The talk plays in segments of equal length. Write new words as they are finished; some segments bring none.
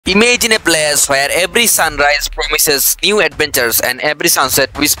Imagine a place where every sunrise promises new adventures and every sunset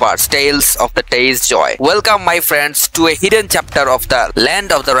whispers tales of the day's joy. Welcome, my friends, to a hidden chapter of the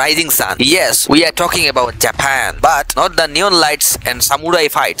land of the rising sun. Yes, we are talking about Japan, but not the neon lights and samurai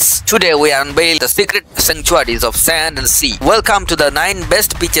fights. Today we unveil the secret sanctuaries of sand and sea. Welcome to the 9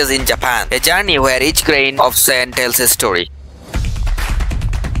 best beaches in Japan, a journey where each grain of sand tells a story.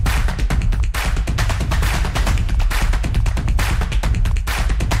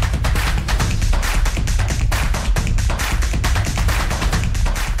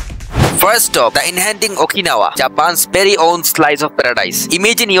 First stop, the enchanting Okinawa, Japan's very own slice of paradise.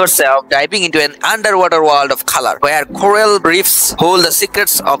 Imagine yourself diving into an underwater world of color, where coral reefs hold the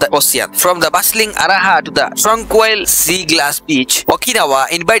secrets of the ocean. From the bustling Araha to the tranquil sea glass beach,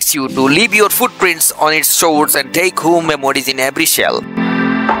 Okinawa invites you to leave your footprints on its shores and take home memories in every shell.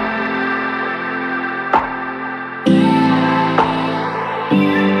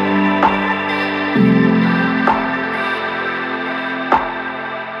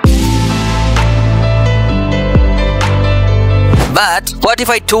 But what if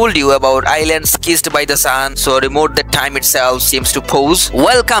I told you about islands kissed by the sun, so remote that time itself seems to pose?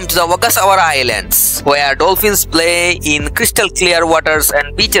 Welcome to the Ogasawara Islands, where dolphins play in crystal clear waters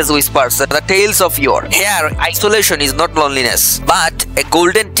and beaches whispers the tales of yore. Here, isolation is not loneliness, but a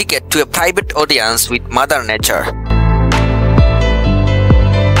golden ticket to a private audience with Mother Nature.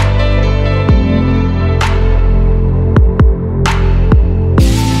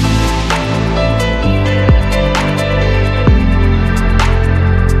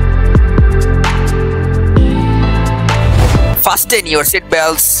 Fasten your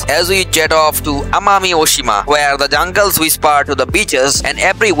seatbelts as we jet off to Amami Oshima, where the jungles whisper to the beaches and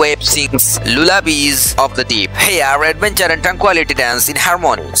every wave sings lullabies of the deep. Here, adventure and tranquility dance in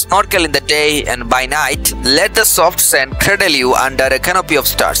harmony. Snorkel in the day, and by night, let the soft sand cradle you under a canopy of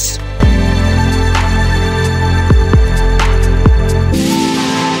stars.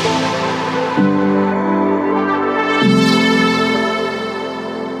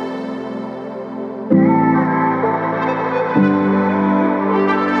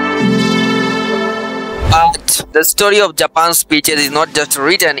 But the story of Japan's beaches is not just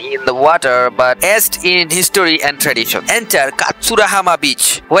written in the water, but etched in history and tradition. Enter Katsurahama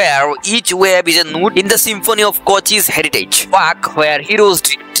Beach, where each wave is a note in the symphony of Kochi's heritage. Walk where heroes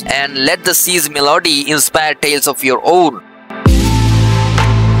drift, and let the sea's melody inspire tales of your own.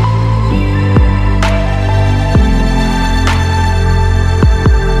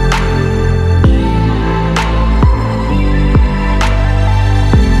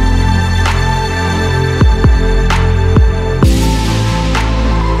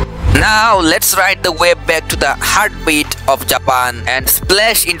 Now let's ride the wave back to the heartbeat of Japan and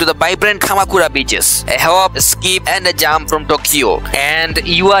splash into the vibrant Kamakura beaches. A hop, a skip and a jump from Tokyo, and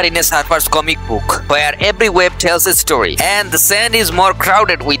you are in a surfer's comic book where every wave tells a story and the sand is more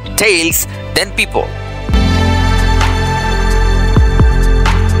crowded with tales than people.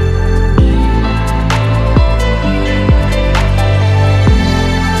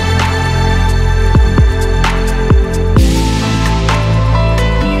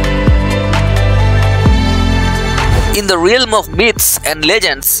 In the realm of myths and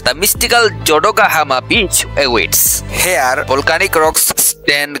legends, the mystical Jodogahama beach awaits. Here, volcanic rocks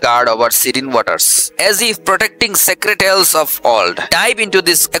stand guard over serene waters, as if protecting sacred tales of old. Dive into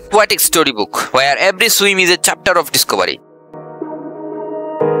this aquatic storybook, where every swim is a chapter of discovery.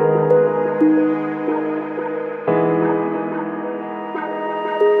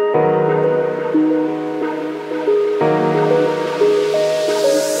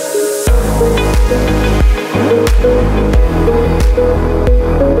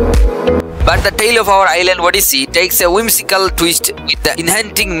 But the tale of our island Odyssey takes a whimsical twist with the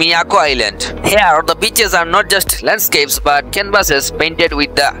enchanting Miyako Island. Here, the beaches are not just landscapes but canvases painted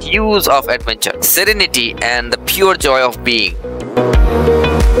with the hues of adventure, serenity and the pure joy of being.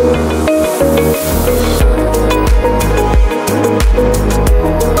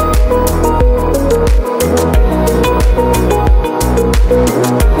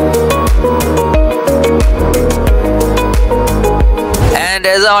 And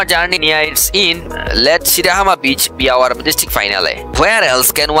as our journey nears its end, let Shirahama Beach be our majestic finale. Where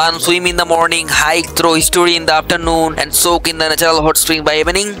else can one swim in the morning, hike through history in the afternoon, and soak in the natural hot spring by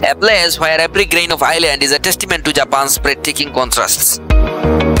evening? A place where every grain of island is a testament to Japan's breathtaking contrasts.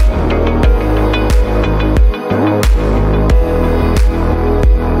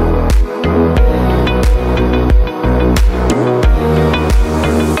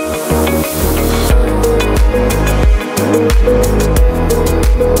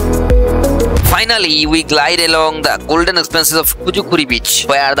 Finally, we glide along the golden expanses of Kujukuri Beach,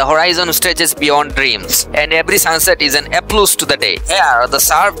 where the horizon stretches beyond dreams, and every sunset is an applause to the day. Here, the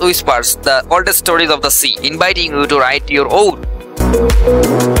surf whispers the oldest stories of the sea, inviting you to write your own.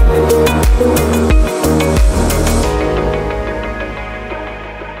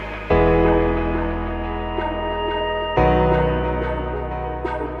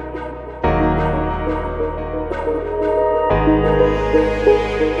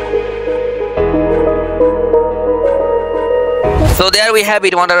 So there we have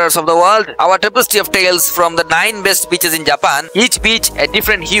it, wanderers of the world. Our tapestry of tales from the 9 best beaches in Japan. Each beach a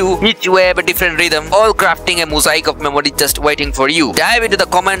different hue, each wave a different rhythm, all crafting a mosaic of memory just waiting for you. Dive into the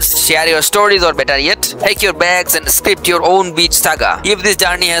comments, share your stories, or better yet, take your bags and script your own beach saga. If this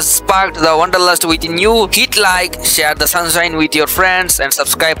journey has sparked the wanderlust within you, hit like, share the sunshine with your friends, and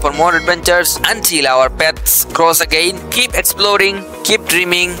subscribe for more adventures. Until our paths cross again, keep exploring, keep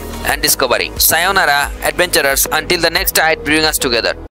dreaming, and discovering. Sayonara, adventurers, until the next tide bring us together.